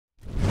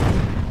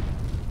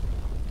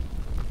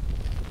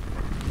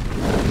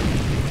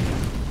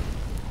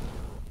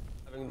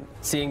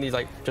seeing these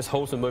like just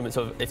wholesome moments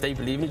of if they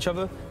believe in each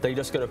other, they're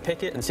just going to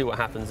pick it and see what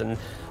happens. And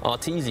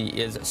Arteezy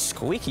is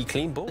squeaky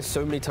clean ball.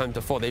 So many times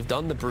before, they've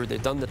done the Brood,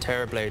 they've done the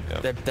Terrorblade,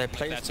 they're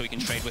playing that so we can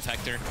trade with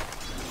Hector.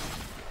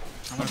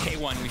 Or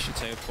K1, we should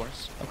say, of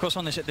course. Of course,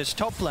 on this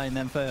top lane,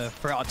 then for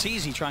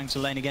Arteezy trying to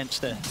lane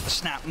against the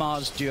Snap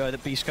Mars duo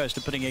that BEASTCOAST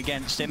are putting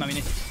against him. I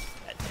mean,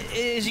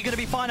 is he going to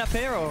be fine up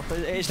here, or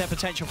is there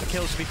potential for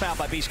kills to be found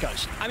by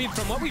BEASTCOAST? I mean,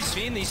 from what we've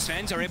seen, these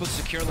fans are able to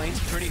secure lanes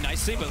pretty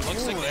nicely, but it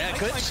looks like yeah,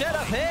 good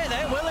setup here.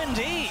 They will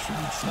indeed.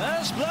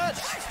 First blood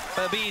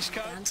for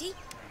BEASTCOAST.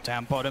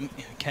 Down bottom,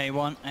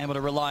 K1 able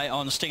to rely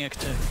on Stinger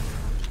to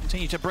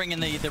continue to bring in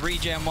the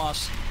regen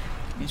whilst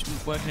he's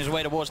working his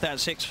way towards that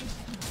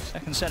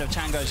second set of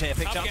tangos here.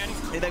 Picked up.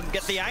 They then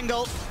get the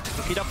angle.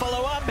 Looking to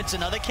follow up. It's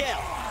another kill.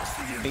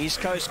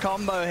 BEASTCOAST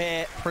combo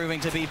here,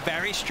 proving to be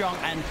very strong.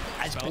 And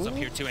as Spells up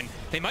here too, and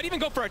they might even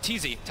go for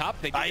Arteezy. Top.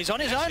 He's on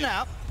his own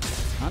now.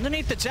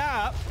 Underneath the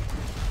tower.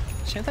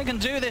 See if they can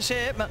do this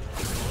here, but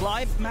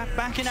Fly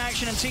back in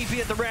action and TP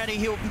at the ready.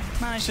 He'll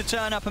manage to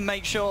turn up and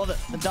make sure that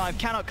the dive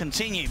cannot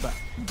continue, but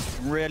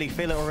really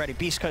feel it already.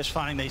 BEASTCOAST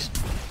finding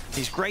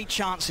these great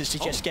chances to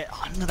just get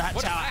under that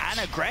tower and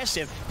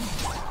aggressive.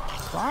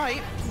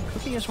 Fly,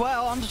 Cookie as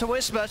well, under to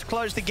Whisper to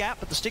close the gap,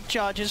 but the stick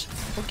charges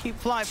will keep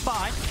Fly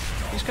fine.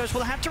 BEASTCOAST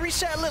will have to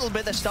reset a little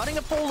bit. They're starting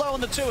to fall low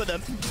on the two of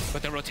them.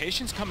 But the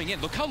rotation's coming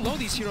in. Look how low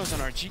these heroes on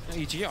our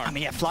EG are. I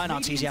mean, yeah, Fly and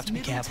Arteezy have to be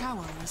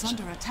careful.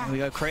 Here we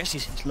go, Chris.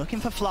 He's looking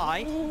for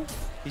Fly.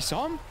 He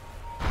saw him?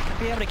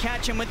 Be able to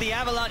catch him with the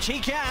avalanche. He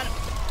can.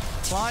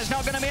 Fly's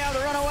not going to be able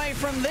to run away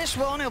from this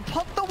one. He'll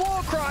pop the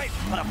war cry,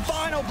 but a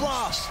final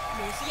blast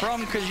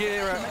from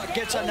Kajira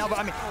gets another.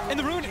 I mean, in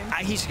the rune,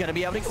 he's going to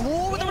be able to.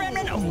 Oh, with the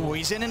remnant. Oh,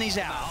 he's in and he's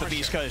out for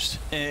BEASTCOAST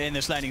in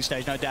this laning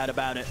stage, no doubt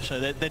about it.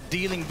 So they're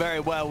dealing very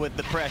well with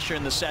the pressure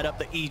and the setup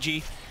that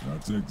EG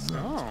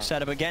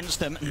set up against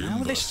them. Now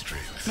with this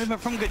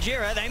movement from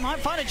Kajira, they might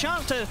find a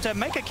chance to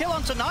make a kill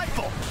onto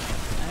Nightfall.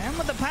 And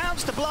with the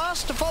pounds to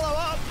blast to follow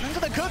up into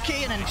the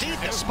Cookie, and indeed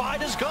the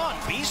Spider's gone.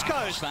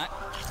 BEASTCOAST back.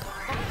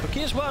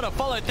 Cookie as well to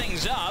follow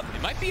things up.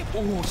 It might be,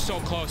 oh, so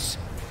close.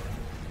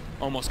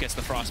 Almost gets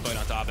the frostbite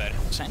on Abed.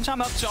 Same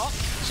time up top.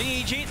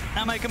 CEG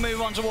now make a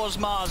move on towards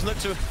Mars. Look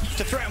to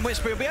threaten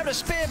Whisper. He'll be able to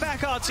spear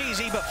back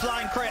Arteezy, but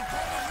flying crit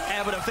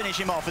able to finish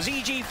him off as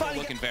EG finally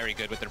looking very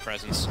good with their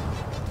presence.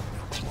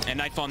 And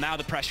Nightfall, now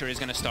the pressure is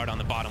going to start on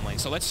the bottom lane.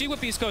 So let's see what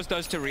BEASTCOAST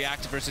does to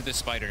react versus this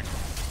Spider.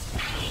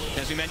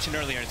 As we mentioned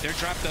earlier, their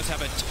draft does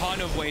have a ton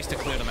of ways to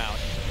clear them out.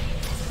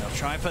 They'll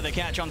try for the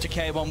catch onto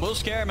K1. Will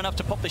scare him enough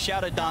to pop the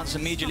Shadow Dance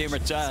immediately in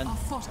return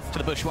to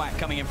the Bushwhack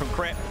coming in from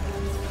Crit.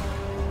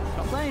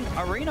 Top lane,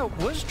 Arena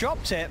was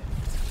dropped here.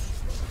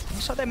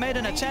 Looks like they made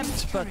an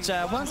attempt, but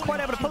weren't quite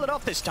able to pull it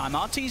off this time.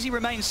 Arteezy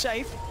remains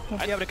safe. Will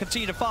be able to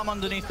continue to farm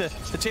underneath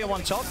the tier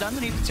 1 top,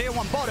 underneath the tier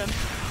 1 bottom.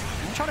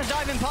 And trying to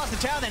dive in past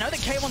the tower. They know that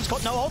K1's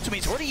got no ultimate.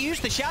 He's already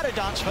used the Shadow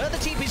Dance. Further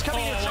TP's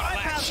coming in, try and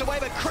pounce away,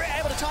 but Crit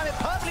able to time it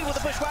perfectly with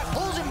the Bushwhack,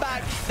 pulls him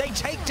back. They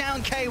take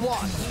down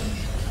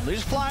K1.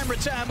 Lose Fly in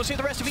return. We'll see if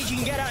the rest of EG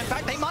can get out. In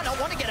fact, they might not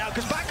want to get out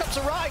because backup's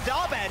arrived.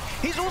 Abed,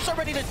 he's also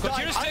ready to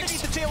dive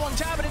underneath the tier 1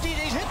 tower, but indeed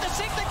he's hit the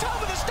 6. They turn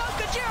with a stun.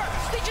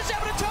 Kajira, they just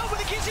able to turn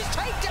with a kiss. His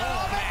takedown.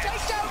 Abed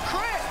takes down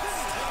Crit.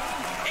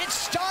 It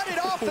started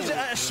off as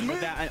a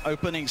smooth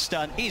opening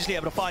stun, easily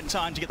able to find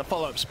time to get the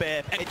follow-up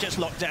spear. It just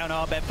locked down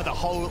Abed for the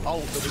whole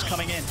ult that was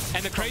coming in.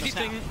 And the crazy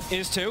thing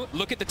is, too,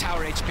 look at the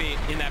tower HP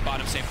in that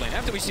bottom safe lane.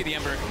 After we see the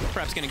Ember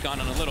perhaps getting gone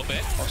on a little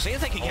bit. We'll see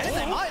if they can get it.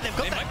 They might. They've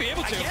got might be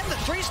able to. Again, the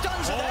 3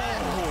 stuns are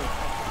there.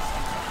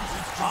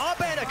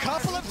 Abed, a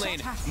couple of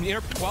lane near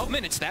 12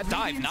 minutes. That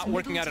dive not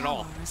working out at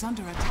all.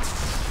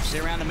 See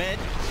around the mid.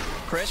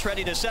 Chris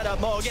ready to set up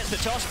more. Gets the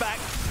toss back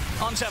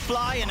onto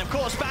Fly, and of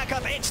course back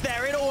up. It's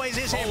there. It always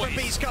is here from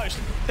BEASTCOAST.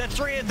 The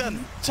 3 of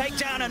them take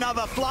down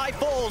another. Fly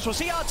falls. We'll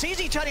see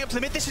Arteezy turning up to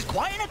the mid. This is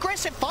quite an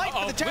aggressive fight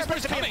for the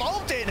Terrorblade to be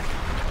involved in.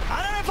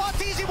 I don't know if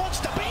Arteezy wants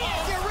to be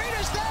here. The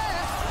arena's there.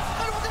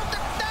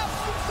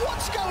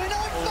 What's going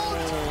on,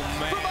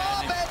 from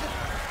Abed?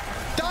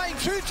 Dying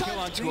 2 times. Kill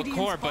onto a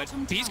core, but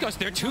BEASTCOAST,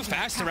 they're too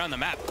fast around the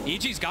map.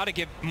 EG's got to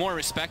give more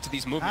respect to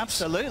these movements.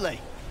 Absolutely.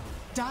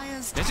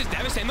 This is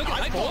devastating. Look at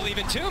Nightfall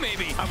even too,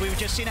 maybe. And we've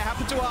just seen it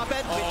happen to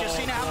Abed. We've just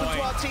seen it happen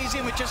to Arteezy,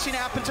 and we've just seen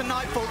it happen to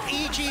Nightfall.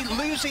 EG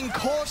losing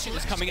course.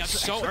 It's coming out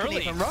so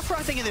early. Even rougher,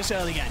 I think, in this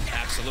early game.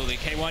 Absolutely.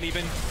 K1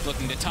 even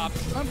looking to top.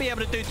 Won't be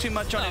able to do too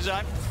much on his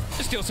own.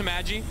 Just steal some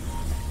Agi.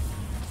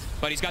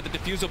 But he's got the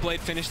Diffusal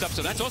Blade finished up,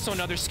 so that's also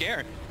another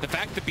scare. The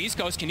fact that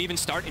BEASTCOAST can even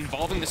start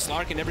involving the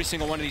Slark in every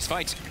single one of these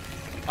fights.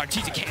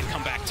 Arteezy can't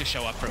come back to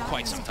show up for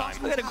quite some time.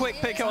 We got a quick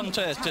pick on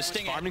to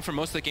Sting. Farming for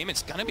most of the game,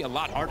 it's going to be a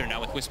lot harder now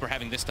with Whisper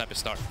having this type of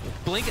start.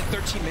 Blink at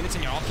 13 minutes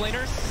in your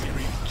offlaner.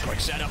 Quick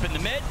setup in the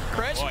mid.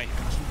 Chris. Boy.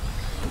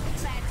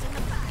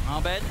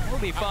 Abed will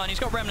be fun. He's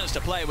got remnants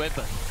to play with,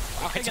 but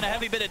taking a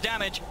heavy bit of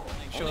damage.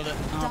 Make sure that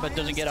Abed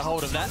doesn't get a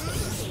hold of that.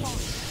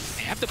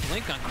 They have the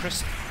blink on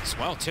Chris as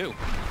well, too.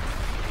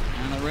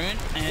 And the rune,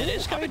 and it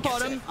is coming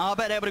bottom.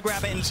 Abed able to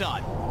grab it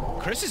inside.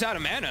 Chris is out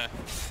of mana.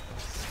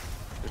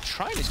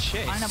 trying to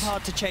chase. Kind of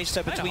hard to chase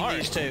though between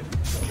these two.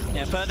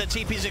 Yeah, further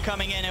TPs are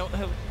coming in. He'll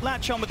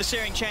latch on with the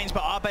searing chains,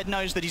 but Abed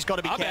knows that he's got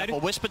to be careful.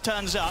 Whisper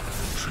turns up.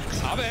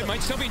 Abed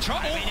might still be in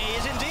trouble. I mean, he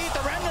is indeed.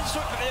 The Remnants,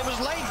 it was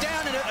laid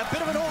down in a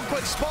bit of an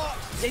awkward spot.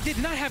 They did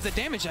not have the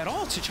damage at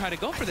all to try to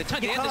go for the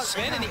time. They had the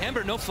spin and the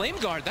Ember, no flame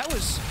guard. That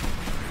was...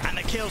 And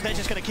the kills, they're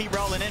just going to keep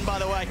rolling in, by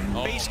the way.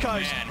 Beast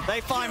Coast,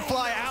 they find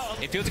Fly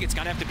out. It feels like it's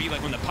going to have to be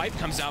like when the pipe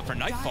comes out for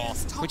Nightfall,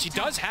 which he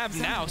does have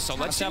now, so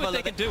let's see what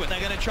they can do with it. They're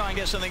going to try and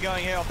get something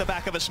going here off the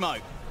back of a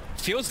smoke.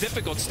 Feels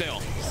difficult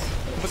still.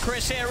 For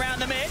Chris here around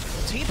the mid.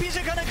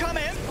 TPs are going to come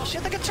in. See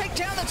if they can take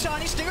down the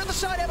Tiny. Stinger on the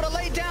side, able to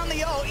lay down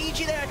the ult.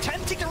 EG there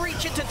attempting to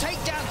reach it to take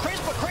down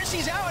Chris, but Chris,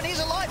 he's out and he's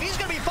alive. He's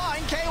going to be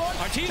fine.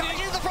 K1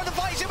 charging to the front of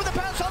the fight. He's in with the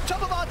pounce on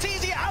top of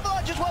Arteezy.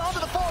 Avalanche just went onto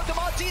the forward of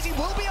Arteezy.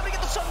 Will be able to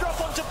get the sun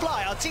drop onto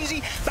Fly.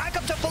 Arteezy back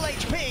up to full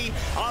HP.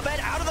 Abed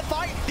out of the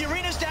fight. The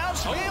arena's down.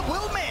 Spear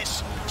will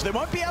miss. So they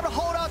won't be able to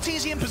hold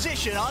Arteezy in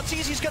position.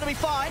 Arteezy's going to be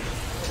fine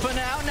for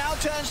now. Now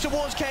turns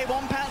towards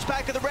K1. Pounce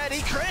back at the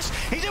ready. Chris,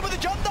 he's in with the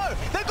jump though.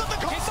 They've got the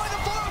combo.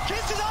 The follow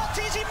kisses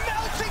Arteezy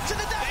melting to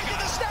the death.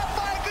 The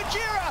snapfire.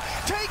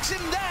 Gajira takes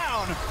him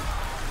down.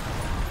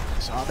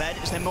 So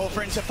Abed, is there more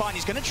for him to find?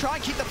 He's going to try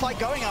and keep the fight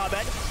going,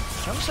 Abed.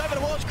 Jumps over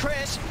towards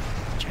Chris.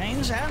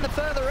 Chains and the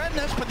further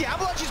remnants, but the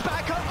Avalanche is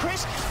back up.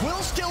 Chris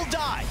will still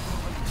die.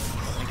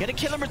 They're going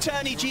to kill and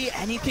return EG.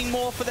 Anything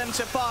more for them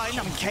to find?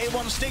 I mean,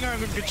 K1, Stinger,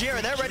 and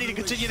Gajira, they're ready to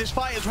continue this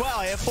fight as well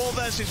here. 4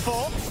 versus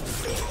 4.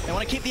 They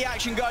want to keep the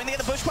action going. They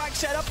get the bushwhack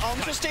set up.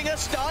 Onto Stinger,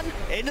 stun.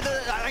 Into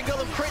the angle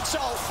of Crit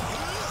Salt.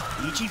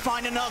 EG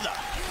find another.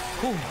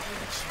 Ooh.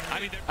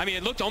 I mean,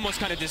 it looked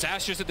almost kind of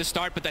disastrous at the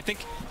start, but I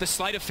think the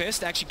Sleight of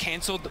Fist actually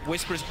canceled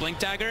Whisper's Blink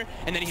Dagger,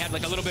 and then he had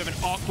like a little bit of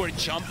an awkward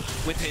jump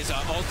with his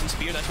ult and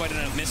spear. That's why it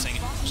ended up missing.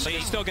 So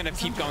he's still going to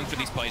keep going for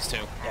these plays too.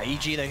 Yeah,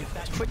 EG, they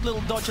quick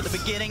little dodge at the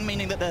beginning,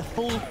 meaning that their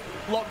full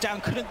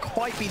lockdown couldn't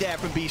quite be there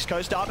from Beast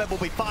Coast. Abed will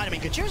be fine. I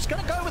mean, Gajira's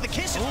going to go with the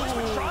kisses.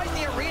 Whisper tries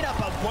the arena,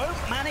 but won't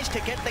manage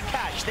to get the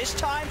catch. This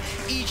time,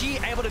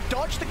 EG able to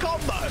dodge the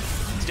combo.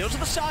 Still to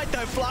the side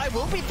though, Fly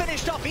will be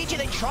finished off. EG,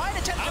 they try and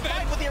attempt to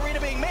fight with the arena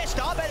being missed.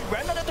 Abed,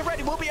 Remnant at the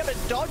ready, will be able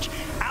to dodge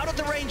out of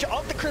the range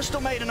of the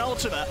Crystal Maiden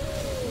ultimate.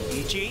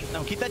 EG,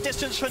 they'll keep that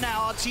distance for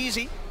now.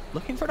 Arteezy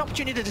looking for an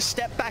opportunity to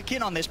step back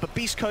in on this, but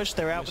Beast Coast,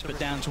 they're out but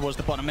down towards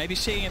the bottom. Maybe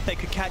seeing if they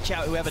could catch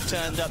out whoever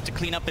turned up to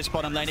clean up this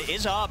bottom lane. It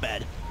is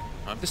Abed.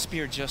 Not the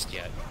spear just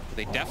yet.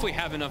 They definitely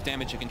have enough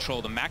damage to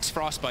control. The max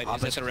frostbite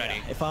is at the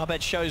ready. Yeah. If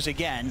Abed shows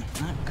again,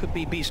 that could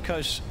be Beast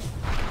Coast's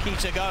key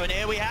to go, and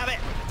here we have it.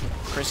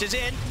 Chris is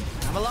in.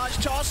 Have a large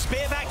toss.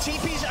 Spear back.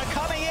 TPs are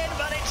coming in,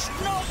 but it's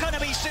not going to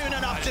be soon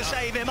enough to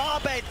save him.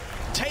 Abed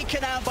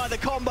taken out by the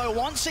combo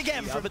once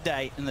again. The other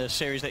day in the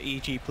series that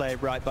EG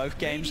played, right, both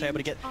games, they're able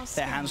to get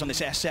their hands on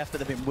this SF that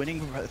they've been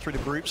winning through the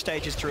group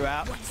stages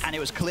throughout, and it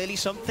was clearly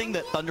something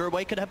that Thunder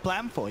Awakened had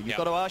planned for. You've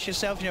got to ask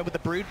yourself, you know, with the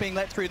Brood being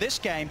let through this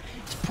game,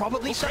 it's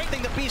probably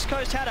something that Beast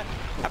Coast had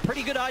a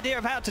pretty good idea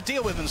of how to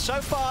deal with, and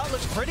so far,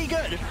 looks pretty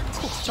good.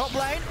 Top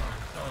lane,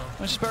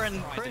 Whisper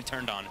and Chris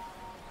turned on.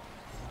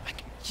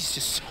 He's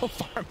just so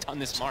farmed on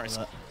this Mars.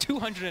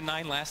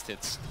 209 last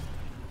hits.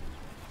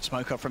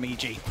 Smoke up from EG.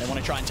 They want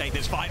to try and take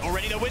this fight.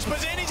 Already the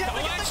Whisper's in. He's able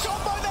to get the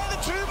combo there.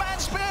 The two-man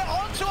spear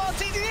onto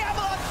Arteezy. The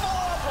Avalanche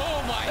fall.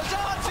 Oh my. It's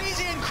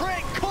Arteezy and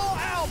Crit caught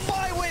out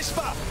by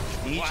Whisper.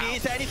 EG,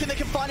 is there anything they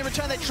can find in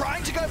return? They're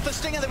trying to go for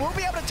Stinger. They will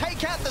be able to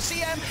take out the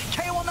CM.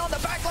 K1 on the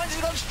back lines.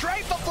 He's gone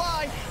straight for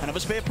Fly. Another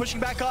spear pushing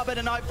back Abed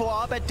and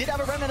Nightfall. Abed did have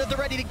a remnant at the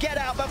ready to get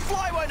out, but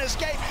Fly won't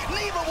escape.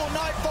 Neither will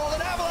Nightfall.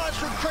 An Avalanche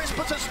from Chris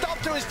puts a stop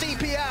to his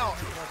DP out.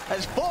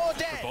 As 4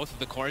 dead. For both of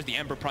the cores, the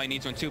Ember probably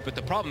needs one too, but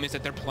the problem is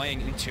that they're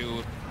playing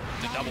into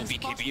the double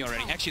BKB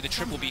already. Actually, the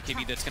triple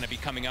BKB that's going to be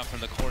coming out from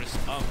the cores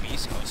of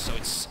Beast Coast, so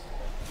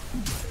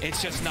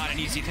it's just not an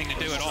easy thing to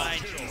do at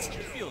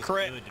all.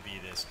 Crit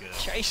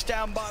chased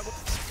down by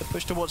the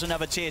push towards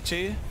another tier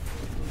 2.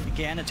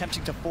 Again,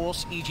 attempting to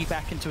force EG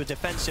back into a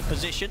defensive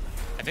position.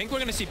 I think we're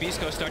going to see Beast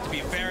Coast start to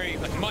be very,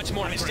 much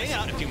more aggressive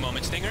in a few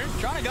moments. Stinger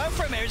trying to go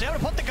for him here. He's able to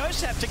put the Ghost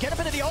Step to get a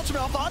bit of the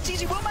ultimate off.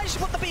 Arteezy will manage to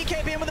put the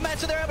BKB in with the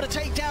meta. They're able to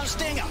take down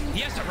Stinger.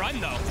 He has to run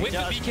though. With the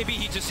BKB,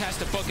 he just has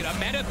to book it. A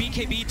meta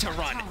BKB to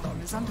run.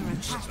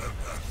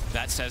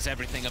 That says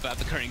everything about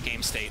the current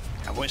game state.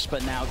 A Whisper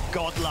now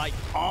godlike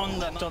on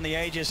the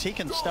Aegis. He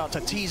can start to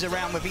tease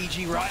around with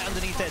EG right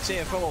underneath their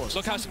tier 4s.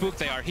 Look how spooked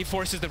they are. He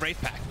forces the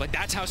Wraith Pack. Like,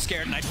 that's how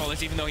scared Nightfall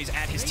is, even though he's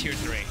at his tier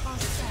 3.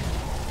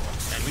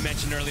 And we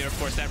mentioned earlier, of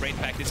course, that Wraith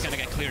Pack is going to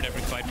get cleared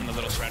every fight from the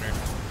Little Shredder.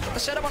 The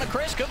setup on a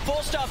Chris. Good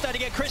force stuff there to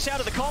get Chris out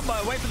of the combo,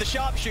 away from the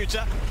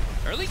sharpshooter.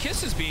 Early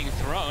kisses being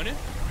thrown.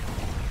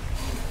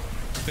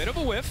 Bit of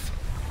a whiff.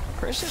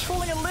 Chris is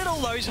falling a little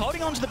low. He's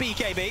holding on to the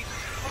BKB.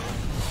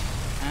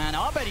 And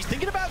Abed, he's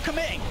thinking about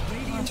committing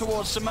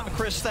towards some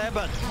Chris there,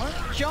 but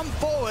jump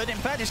forward. In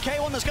fact, it's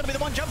K1 that's going to be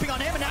the one jumping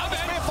on him, and now the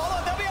spear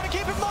followed. They'll be able to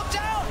keep him locked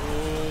down.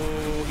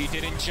 Oh, he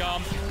didn't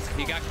jump.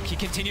 He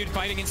continued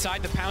fighting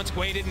inside. The Pounce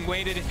waited and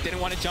waited. Didn't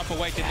want to jump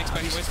away. Didn't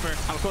expect Whisper.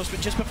 And of course,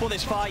 but just before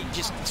this fight,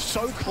 just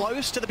so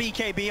close to the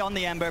BKB on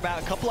the Ember.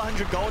 About a couple of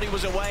hundred gold he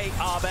was away,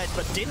 Abed,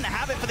 but didn't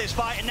have it for this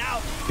fight. And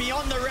now,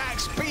 beyond the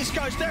racks,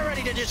 BEASTCOAST, they're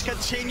ready to just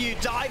continue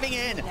diving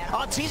in.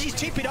 Arteezy's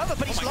TP'd over,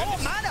 but he's low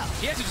on mana.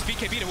 He has his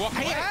BKB to walk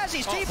away. He has.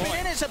 He's TP'd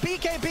in. It's a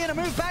BKB and a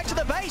move back to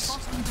the base.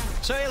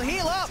 So he'll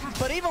heal up,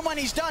 but even when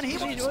he's done, he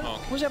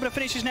was able to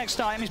finish his next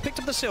time. He's picked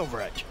up the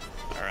Silver Edge.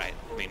 All right.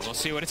 I mean, we'll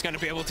see what it's going to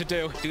be able to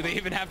do. Do they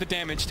even have the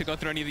damage to go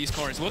through any of these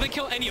cores? Will they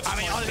kill any of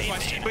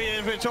them?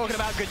 We're talking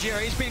about Gojira.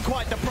 He's been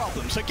quite the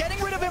problem. So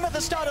getting rid of him at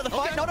the start of the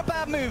fight, not a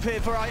bad move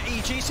here for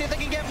EG. See if they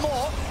can get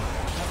more.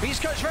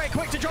 BEASTCOAST very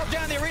quick to drop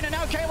down the arena.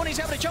 Now K1 is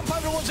able to jump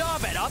over towards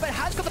Abed. Abed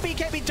has got the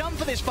BKB done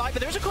for this fight, but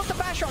there is a counter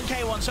basher on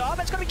K1, so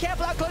Abed's got to be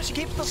careful how close he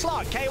keeps the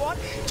slot. K1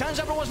 turns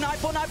over towards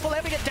Nightfall. Nightfall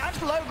able to get down to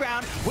the low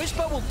ground.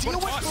 Whisper will deal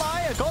with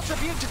Fly. A God's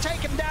Rebuke to take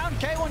him down.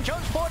 K1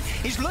 jumps forward.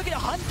 He's looking to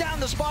hunt down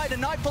the Spider.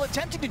 Nightfall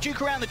attempting to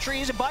juke around the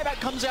trees, and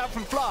buyback comes out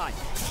from Fly.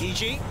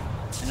 EG,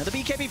 another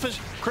BKB for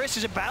Chris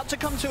is about to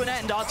come to an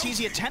end.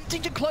 Arteezy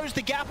attempting to close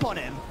the gap on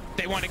him.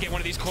 They want to get one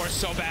of these cores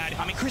so bad.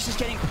 I mean, Chris is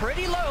getting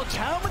pretty low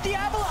down with the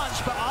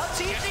Avalanche, but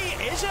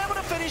Arteezy is able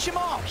to finish him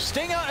off.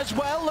 Stinger as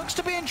well looks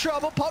to be in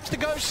trouble, pops the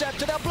Ghost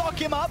Scepter, they'll block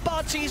him up.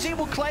 Arteezy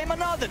will claim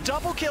another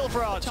double kill for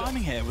Arteezy.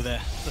 Timing here with the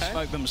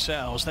smoke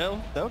themselves.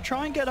 They'll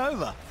try and get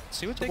over.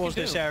 See what they towards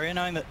can this do. area,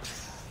 knowing that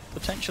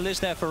potential is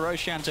there for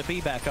Roshan to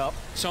be back up.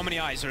 So many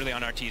eyes early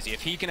on Arteezy.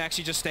 If he can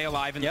actually just stay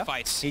alive in the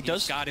fights, he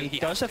does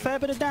a fair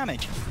bit of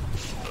damage.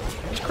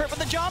 He's Crit with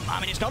the jump. I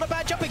mean, it's not a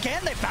bad jump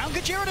again. They found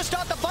Gojira to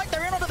start the fight.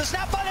 They're in onto the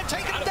snapfire and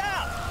taking him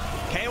down.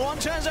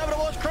 K1 turns over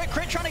towards Crit.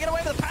 Crit trying to get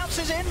away with the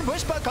pounces in.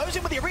 Whisper goes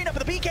in with the arena,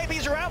 but the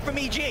BKBs are out from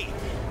EG.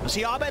 We'll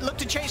see Abed look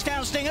to chase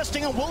down Stinger.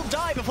 Stinger will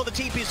die before the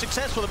TP is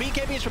successful. The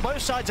BKBs from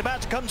both sides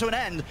about to come to an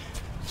end.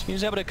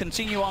 He's able to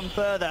continue on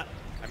further.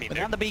 I mean,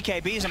 without the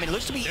BKBs, I mean, it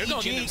looks to be they're EG.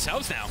 going in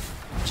themselves now.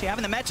 Actually,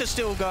 having the meta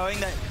still going,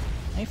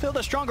 they feel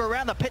they're stronger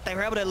around the pit. They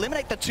were able to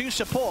eliminate the two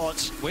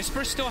supports.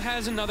 Whisper still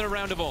has another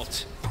round of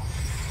ult.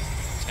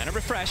 He's gonna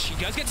refresh.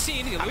 He does get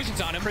seen. The illusion's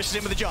on him. Chris is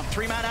in with the jump.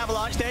 3-man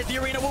Avalanche. There's the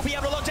arena. Will be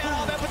able to lock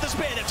down Abed with the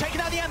spear. They've taken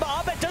out the Ember.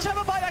 Abed does have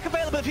a buyback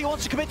available if he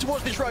wants to commit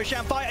towards this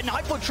Roshan fight. And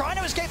Nightfall trying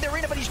to escape the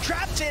arena, but he's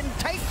trapped in.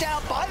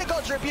 Takedown by the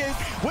God's Rebuke.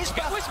 Whisper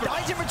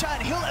dies in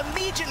return. He'll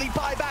immediately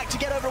buy back to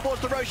get over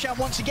towards the Roshan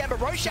once again. But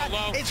Roshan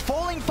is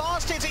falling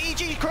fast into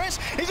EG. Chris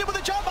is in with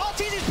the jump.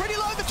 Arteezy's pretty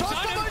low. The torch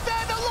goes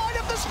there. They'll line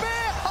up the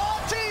spear.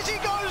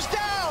 Arteezy goes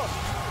down.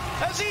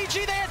 As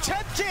EG, they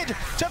attempted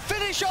to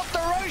finish off the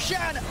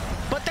Roshan,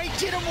 but they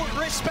didn't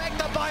respect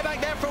the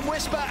buyback there from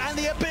Whisper and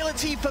the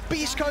ability for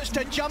BEASTCOAST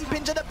to jump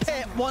into the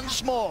pit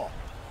once more.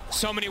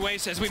 So many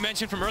ways, as we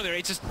mentioned from earlier,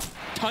 it's just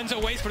tons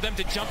of ways for them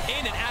to jump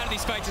in and out of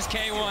these fights as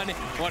K1.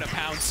 What a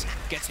pounce.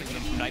 Gets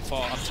the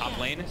Nightfall up top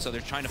lane, so they're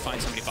trying to find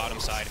somebody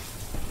bottom side.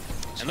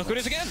 And look who it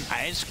is again.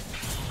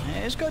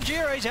 Here's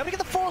Gojira. He's able to get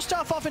the force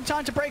stuff off in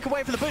time to break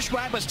away from the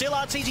bushwhack, but still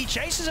Arteezy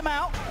chases him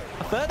out.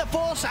 A further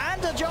force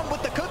and a jump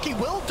with the cookie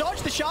will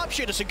dodge the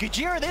sharpshooter, so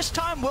Gojira this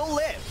time will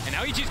live. And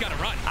now EG's got to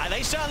run. And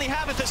they certainly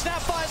have it. The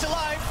Snapfire's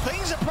alive.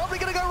 Things are probably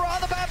going to go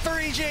rather bad for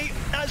EG.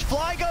 As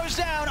Fly goes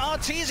down,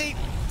 Arteezy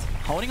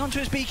holding on to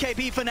his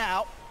BKB for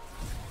now.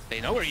 They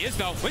know where he is,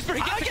 though. Whisper,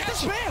 he gets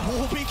the spear.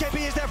 Oh,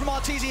 BKB is there from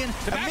Arteezy, and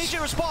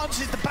immediate response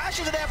is the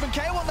bashes are there from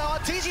K1, though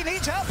Arteezy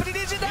needs help, but he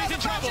needs it now. The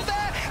bash is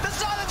there. The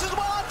silence as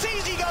well.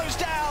 Arteezy goes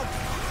down.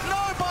 No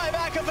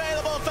buyback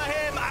available for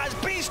him as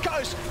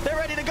BEASTCOAST, they're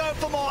ready to go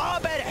for more.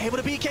 Abed able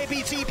to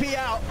BKB TP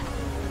out.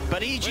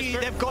 But EG,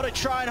 they've got to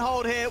try and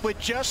hold here with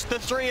just the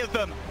three of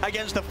them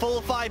against the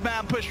full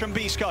 5-man push from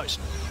BEASTCOAST.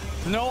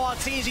 No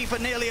Arteezy for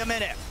nearly a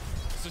minute.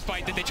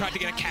 Despite that they tried to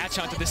get a catch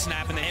onto the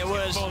snap and they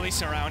were fully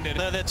surrounded.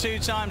 The two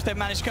times they've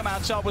managed to come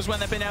out top was when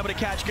they've been able to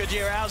catch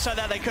Gojira. Outside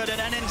that they couldn't,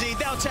 and indeed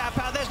they'll tap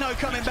out. There's no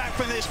coming back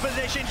from this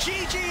position.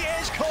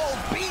 GG is called.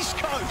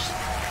 BEASTCOAST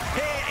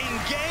here in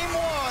game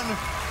one,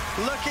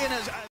 looking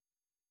as...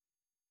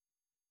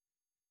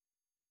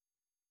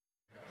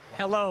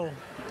 Hello,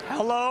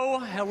 hello,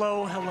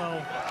 hello, hello.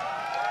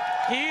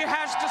 He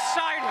has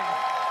decided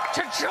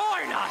to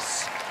join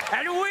us,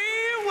 and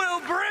we will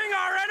bring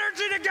our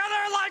energy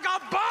together like a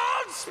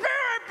bold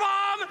spirit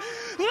bomb.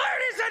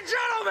 Ladies and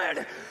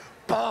gentlemen,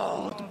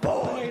 bold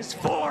boys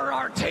for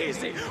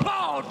Arteezy.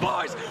 Bold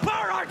boys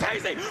for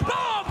Arteezy.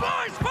 Bold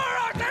boys for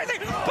Arteezy.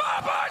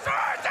 Bold boys for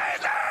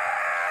Arteezy.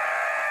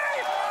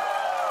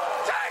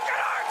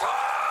 Taking our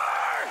tour.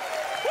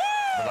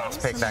 The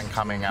last pick then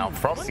coming out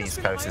from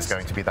BEASTCOAST is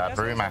going to be that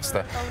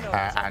Brewmaster,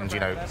 and you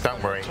know,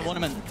 don't worry.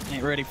 Tournament,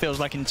 it really feels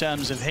like in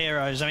terms of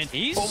heroes. I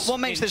mean, what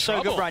makes this so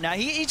trouble. good right now?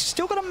 He's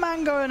still got a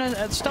Mango and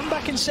a stun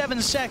back in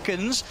 7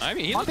 seconds. I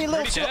mean, he might be a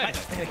little dead.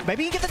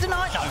 Maybe he can get the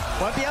deny.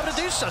 No, won't be able to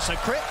do so. So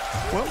Crit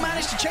will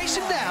manage to chase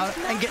him down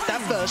and get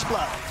that first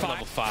blood.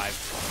 Level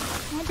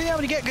 5. Won't be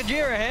able to get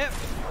Gojira here.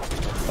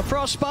 A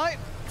Frostbite.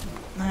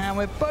 And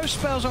with both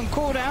spells on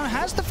cooldown,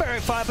 has the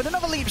Fairy Fire, but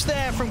another leap's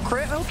there from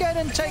Crit. He'll get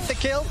and take the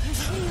kill.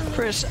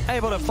 Chris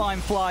able to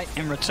find Flight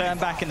in return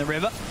back in the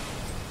river.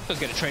 Does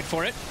get a trade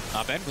for it.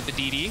 Abed with the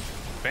DD.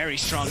 Very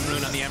strong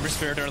rune on the Ember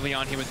Spirit early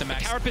on here with the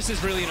max. Carapace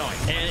is really annoying.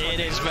 It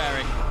is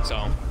very.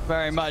 So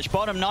very much.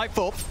 Bottom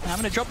Nightfall. I'm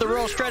going to drop the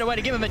roll straight away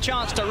to give him a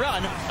chance to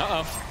run.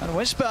 Uh-oh. And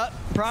Whisper,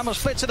 Primal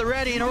split to the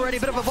ready, and already a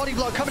bit of a body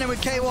block coming in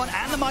with K1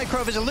 and the micro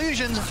of his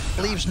illusions.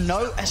 Leaves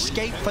no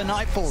escape for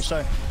Nightfall.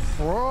 So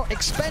Raw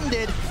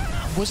expended,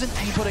 wasn't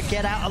able to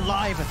get out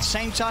alive. At the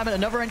same time, at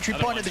another entry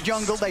point of the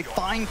jungle, they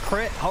find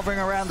Crit hovering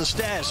around the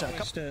stairs. So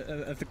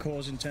of the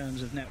cause in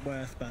terms of net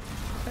worth, but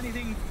if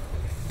anything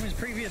from his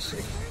previous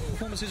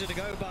performances are to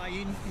go by,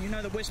 you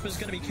know the Whisper's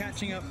going to be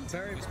catching up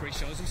very. He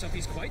shows himself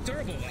he's quite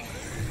durable though.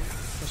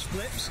 The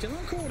split still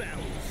on cooldown.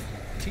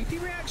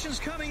 TP reactions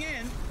coming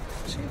in.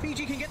 See if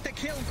BG can get the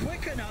kill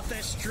quick enough.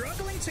 They're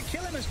struggling to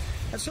kill him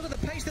at sort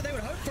of the pace that they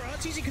would hope for.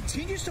 Arteezy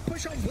continues to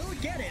push on, will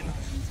get him,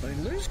 but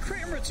he lose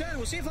Crit in return.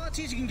 We'll see if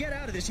Arteezy can get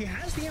out of this. He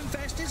has the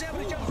Infest, is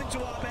able to jump into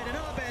Arbed, and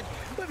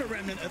Arbed, with a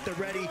Remnant at the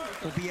ready,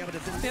 will be able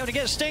to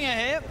get a Stinger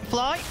here.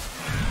 Fly,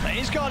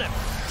 he's got him.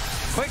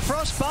 Quick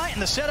Frostbite,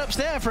 and the setup's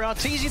there for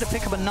Arteezy to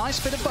pick up a nice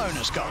bit of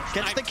bonus gold.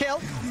 Gets the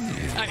kill.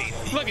 I mean,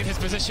 look at his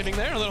positioning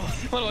there, a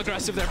little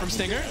aggressive there from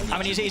Stinger. I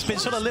mean, he's been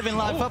sort of living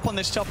life up on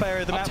this top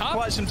area of the map for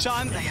quite some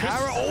time. The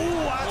arrow,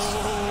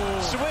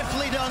 that's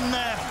swiftly done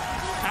there.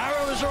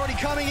 Arrow is already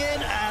coming in,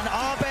 and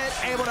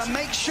Arbed able to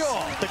make sure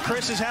that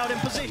Chris is held in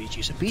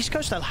position. So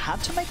BEASTCOAST, they'll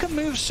have to make a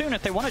move soon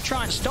if they want to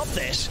try and stop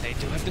this. They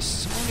do have the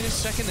song in a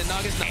second, the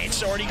Naga's not.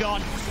 It's already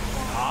gone.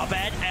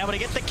 Arbed able to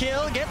get the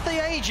kill, get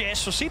the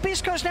Aegis. We'll see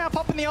BEASTCOAST now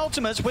popping the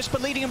ultimates. Whisper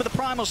leading him with the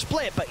Primal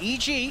split, but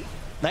EG,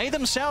 they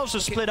themselves are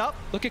split up.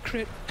 Look at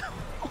Crit.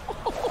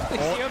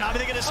 I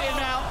think going to see him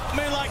now.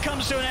 Moonlight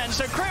comes to an end,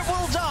 so Crit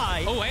will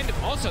die. Oh, and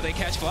also they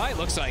catch Fly, it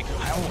looks like.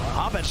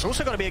 Arbed's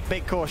also got to be a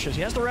bit cautious.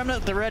 He has the Remnant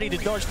at the ready to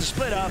dodge the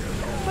split up.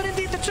 But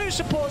indeed, the two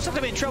supports have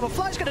to be in trouble.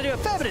 Fly's going to do a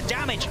fair bit of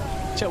damage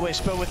to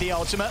Whisper with the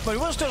ultimate, but he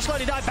will still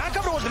slowly die back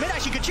up towards the mid.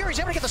 Actually, Gajira's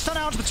able to get the stun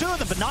out to the two of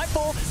them, but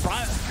Nightfall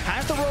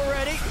has the roll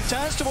ready,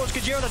 turns towards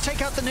Gajira to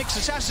take out the Nyx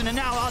Assassin, and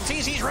now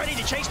Arteezy's ready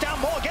to chase down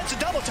more, gets a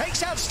double,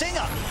 takes out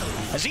Stinger.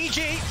 As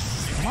EG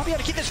might be able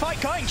to keep this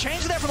fight going.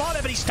 Change there from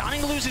Arbed, but he's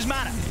starting to lose his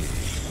mana.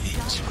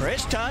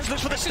 Chris turns,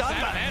 looks for the stun,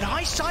 but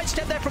nice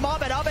sidestep there from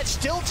Arbed. Arbed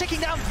still ticking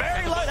down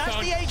very low. That's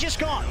the Aegis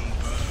gone.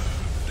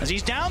 As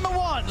he's down the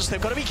ones,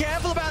 they've got to be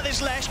careful about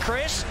this Lesh.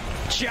 Chris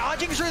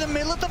charging through the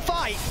middle of the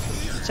fight.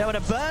 So able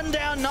to burn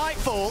down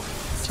Nightfall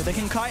so they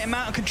can kite him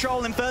out and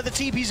control him further.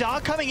 TPs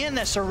are coming in.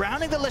 They're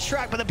surrounding the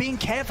Leshrac, but they're being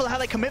careful how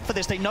they commit for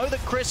this. They know that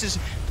Chris is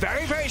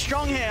very, very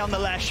strong here on the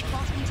Lesh.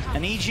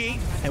 And EG,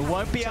 they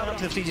won't be able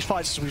to defeat these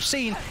fights as we've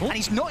seen. And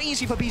he's not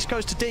easy for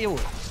BEASTCOAST to deal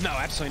with. No,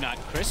 absolutely not.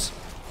 Chris,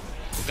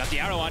 we've got the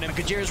arrow on him.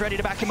 Gajira's ready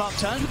to back him up.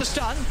 Turns with the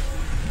stun.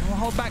 We'll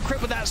hold back Crit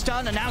with that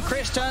stun. And now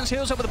Chris turns,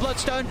 heals up with the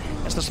Bloodstone.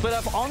 Gets the split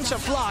up onto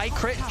Fly.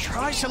 Crit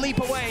tries to leap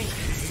away.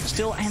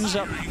 Still ends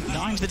up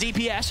dying to the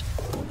DPS.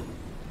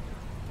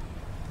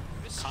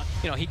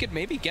 You know, he could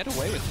maybe get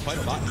away with quite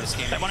a lot in this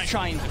game. They want to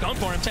try and going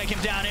for him. Take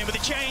him down in with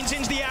the chains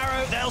into the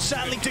arrow. They'll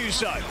sadly do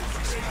so.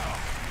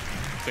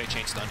 Great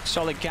chain stun.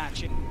 Solid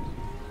catch.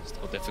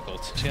 Still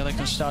difficult. See how they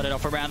can start it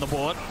off around the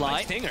board.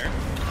 Light. Stinger.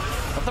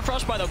 Off the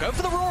Frostbite, they'll go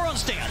for the roar on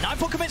Stinger.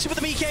 Nightfall commits it with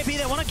the BKB.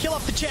 They want to kill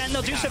off the Chen.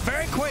 They'll do so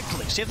very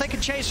quickly. See if they can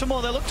chase for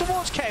more. They'll look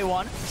towards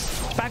K1.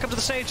 It's back up to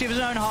the safety of his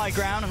own high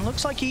ground. And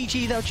looks like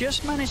EG, they'll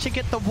just manage to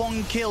get the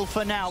one kill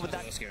for now. With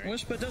that.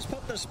 Whisper does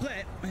pop the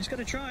split. He's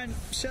going to try and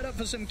set up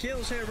for some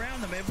kills here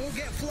around them. It will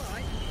get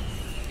Fly.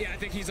 Yeah, I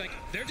think he's like,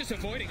 they're just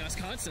avoiding us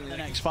constantly. The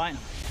next fight.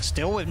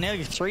 Still with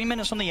nearly 3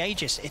 minutes on the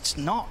Aegis. It's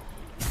not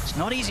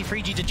easy for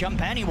EG to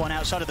jump anyone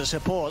outside of the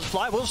supports.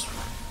 Fly will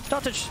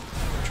start to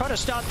try to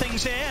start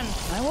things here, and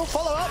they will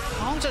follow up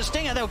onto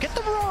Stinger. They'll get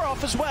the roar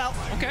off as well.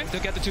 Okay,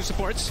 they'll get the two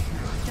supports.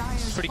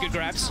 Pretty good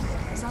grabs.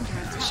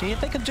 See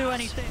if they can do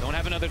anything. Don't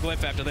have another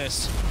glyph after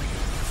this.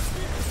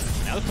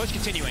 Now the push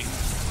continuing.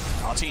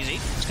 Arteezy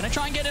is going to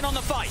try and get in on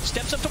the fight.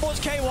 Steps up towards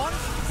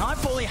K1.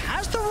 Nightfall, he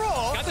has the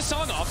roar. Got the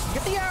song off.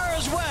 Get the arrow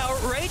as well.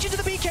 Rage into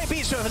the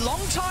BKB. So a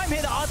long time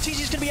here that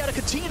Arteezy is going to be able to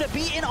continue to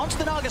beat in onto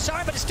the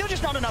Nagasari, but it's still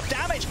just not enough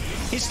damage.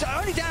 He's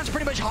only down to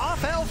pretty much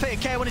half health here,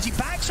 K1. As he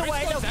backs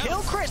away, they'll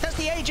kill Chris. That's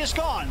the Aegis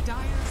gone.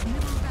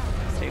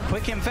 A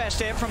quick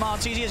infest here from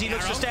Arteezy as he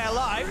looks to stay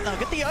alive. They'll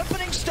get the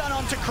opening stun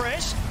onto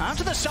Chris. Out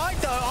to the side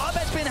though.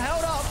 Arbed's been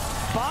held up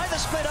by the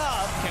split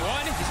up.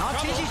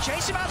 Arteezy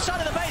chase him outside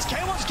of the base.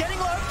 K1's getting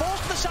low,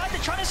 forced to the side.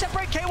 They're trying to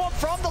separate K1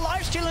 from the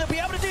lifesteal, and they'll be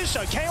able to do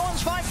so.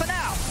 K1's fine for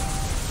now.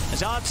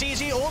 As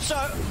Arteezy also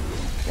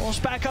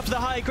forced back up to the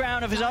high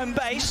ground of his own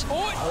base. It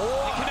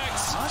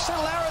connects. Nice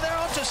little arrow there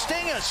onto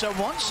Stinger. So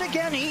once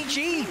again,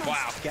 EG.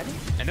 Wow.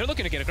 And they're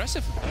looking to get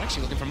aggressive. They're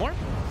actually looking for more.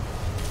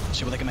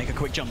 See what they can make a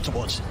quick jump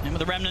towards. In with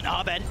the Remnant,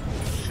 Arbed.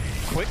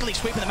 Quickly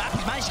sweeping the map.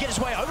 He's managed to get his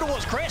way over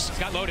towards Chris. He's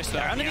got Lotus though.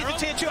 They're underneath the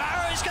tier 2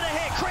 arrow. It's going to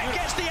hit. Crit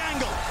gets the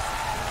angle.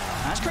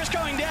 That's Chris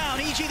going down.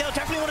 EG, they'll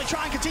definitely want to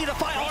try and continue to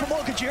fight on for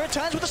more. Gajira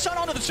turns with the sun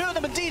onto the two of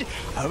them. Indeed,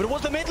 over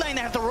towards the mid lane.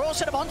 They have the roar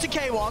set up onto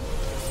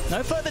K1.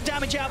 No further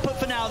damage output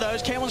for now, though,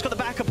 as K1's got the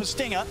backup of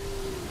Stinger.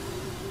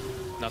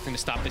 Nothing to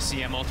stop the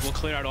CM ult. We'll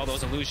clear out all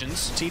those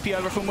illusions. TP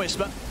over from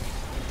Whisper.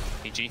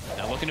 EG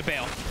now looking to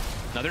bail.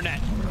 Another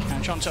net.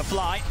 And trying to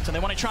fly, so they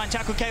want to try and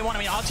tackle K1. I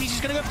mean, Arteezy's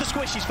going to go for the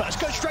squishies first.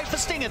 Go straight for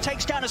Stinger,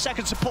 takes down a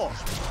second support.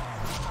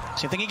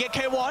 See if they can get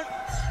K1.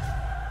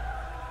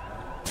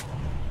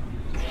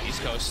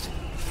 East Coast.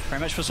 Very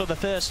much for sort of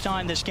the first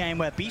time this game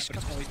where Beast...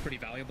 It's always pretty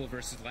valuable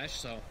versus Lesh,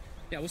 so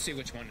yeah, we'll see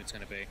which one it's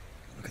going to be.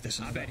 Look at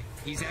this. I bet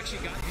he's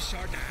actually got his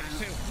shard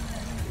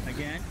too.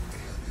 Again.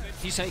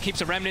 He keeps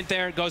a remnant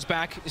there, goes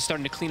back, is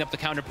starting to clean up the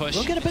counter push.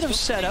 We'll get a bit of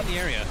setup in the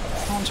area.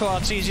 Onto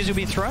Arteezy, who'll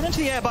be thrown into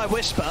the air by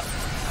Whisper.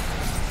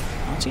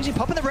 Arteezy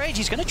popping the rage.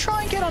 He's going to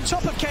try and get on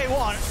top of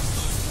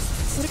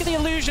K1. Look at the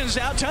illusions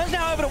now. Turns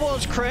now over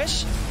towards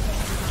Chris.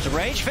 The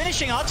rage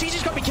finishing.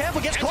 Arteezy's got to be careful.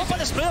 Gets caught by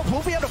the split up.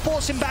 We'll be able to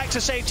force him back to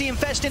safety.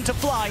 Infest into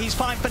fly. He's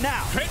fine for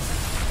now.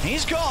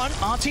 He's gone.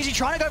 Arteezy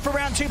trying to go for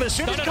round 2, but as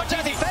soon as he comes out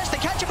of the Infest, they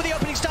catch him with the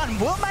opening stun.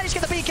 Will manage to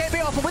get the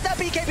BKB off, and with that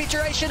BKB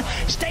duration,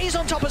 stays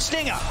on top of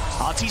Stinger.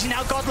 Arteezy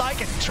now godlike.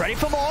 He's ready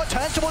for more.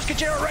 Turns towards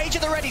Kajira. Rage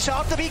at the ready. So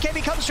after the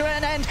BKB comes to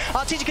an end,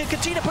 Arteezy can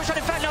continue to push on.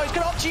 In fact, no, he's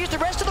going to opt to use the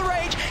rest of the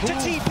rage to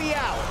TP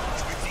out.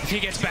 If he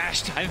gets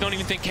bashed, I don't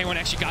even think K1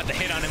 actually got the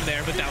hit on him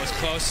there, but that was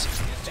close.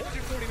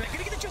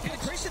 Gonna get the jump on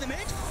Chris in the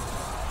mid.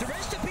 The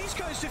rest of Beast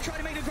Coast to try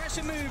to make an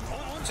aggressive move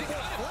onto the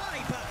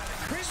fly, but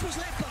Chris was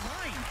left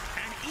behind,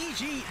 and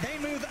EG, they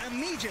move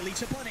immediately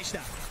to punish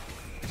that.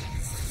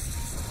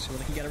 So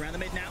they can get around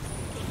the mid now.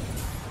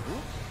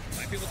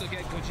 Might be able to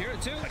get Gojira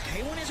too. But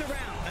K1 is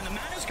around, and the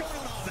mana's going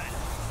on Arben.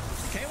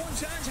 K1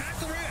 turns, has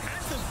the root,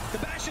 has the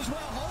bash as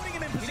well, holding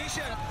him in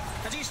position.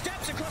 As he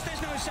steps across,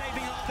 there's no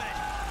saving Arben.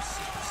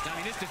 I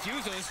mean, this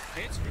diffuser's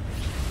hit.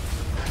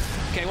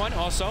 K1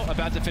 also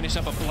about to finish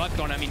up a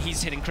Bloodthorn. I mean,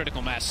 he's hitting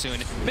critical mass soon.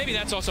 Maybe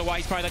that's also why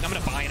he's probably like, I'm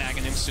going to buy an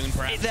Aghanim soon,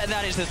 perhaps.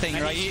 That is the thing,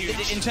 right?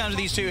 In terms of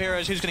these two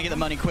heroes, who's going to get the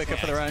money quicker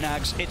for their own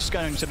Ags? It's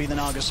going to be the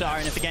Nagasara,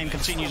 and if the game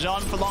continues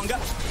on for longer,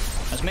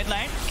 as mid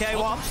lane,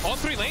 K1. All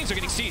 3 lanes are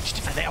getting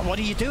sieged. And what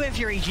do you do if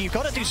you're EG? You've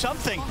got to do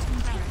something.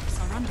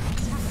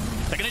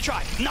 They're going to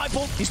try.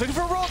 Nightfall, he's looking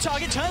for a raw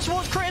target, turns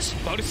towards Chris.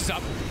 Lotus is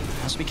up.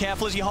 Has to be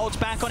careful as he holds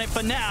back on it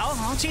for now.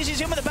 Arteezy's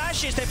in with the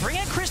bashes. They're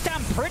bringing Chris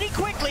down pretty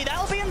quickly.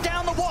 That'll be him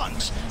down the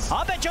ones.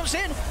 Arben jumps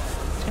in.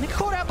 He's going to get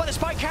caught out by the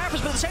spike carriers,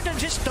 but at the same time,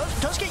 just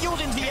does get yours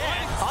into the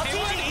air.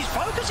 Arteezy, he's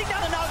focusing down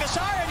the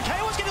Nagasara, and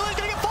K1's going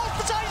to get forced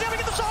the side. He's going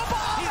to get the sword.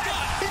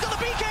 He's got the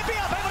BKB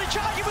up, able to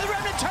charge him with the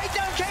remnant, take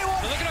down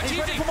K1. He's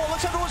ready for more.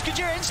 Looks over towards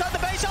Kajira inside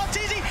the base.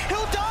 Arteezy,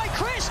 he'll die.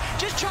 Chris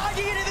just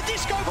charging into the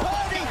disco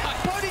pony.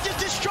 Pony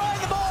just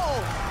destroying them all.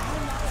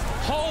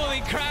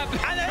 Holy crap.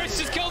 And Chris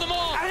just killed them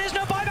all. And there's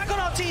no buyback on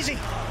Arteezy.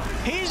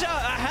 He's a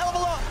hell of a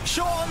lot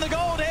short on the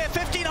gold here.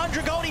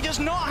 1,500 gold he does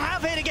not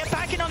have here to get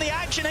back in on the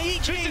action.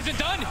 Chris isn't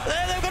done.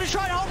 They're going to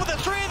try and hold with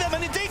the 3 of them.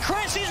 And indeed,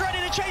 Chris, he's ready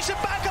to chase him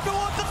back up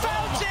towards the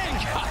fountain.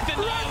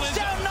 Runs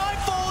down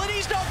Nightfall, and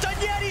he's not done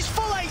yet. He's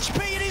full HP,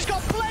 and he's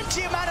got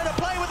plenty of mana to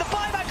play with. The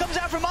buyback comes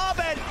out from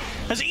Arben.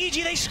 As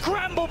EG, they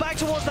scramble back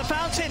towards the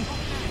fountain.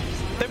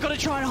 They've got to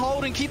try and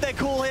hold and keep their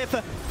cool here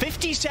for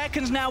 50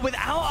 seconds now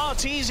without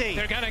Arteezy.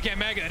 They're going to get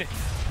megaed.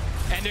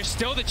 And there's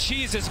still the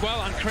cheese as well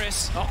on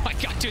Chris. Oh my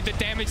god, dude, the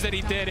damage that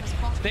he did.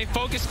 They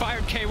focus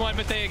fired K1,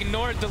 but they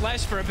ignored the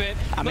Lesh for a bit.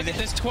 I mean, look at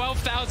this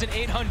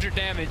 12,800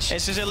 damage.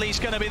 This is at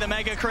least going to be the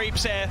mega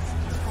creeps here.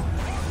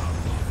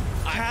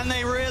 Can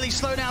they really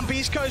slow down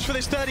Beast Coast for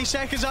this 30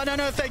 seconds? I don't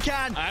know if they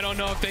can. I don't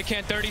know if they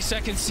can. 30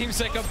 seconds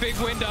seems like a big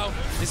window.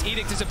 This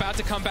Edict is about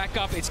to come back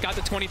up. It's got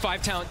the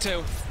 25 talent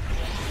too.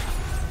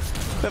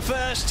 The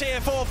first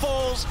tier 4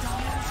 falls.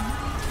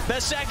 The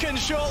second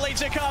shortly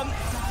to come.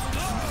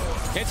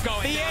 It's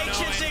going The down,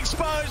 Ancient's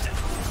exposed.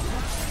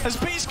 As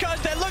Beast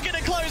Coast, they're looking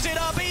to close it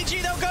up.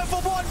 EG, they'll go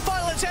for one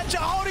final attempt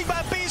at holding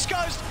back Beast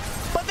Coast,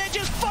 but they're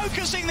just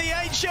focusing the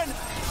Ancient.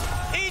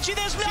 EG,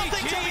 there's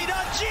nothing to be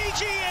done.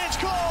 GG, it's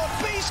called.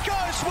 Beast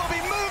Coast will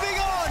be moving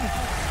on.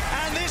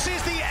 And this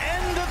is the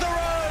end of the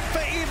road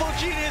for Evil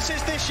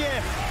Geniuses this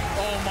year.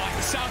 Oh my,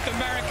 South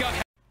America.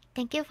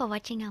 Thank you for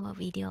watching our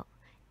video.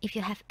 If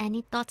you have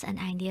any thoughts and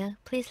ideas,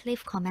 please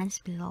leave comments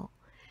below.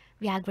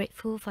 We are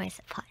grateful for your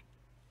support.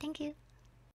 Thank you.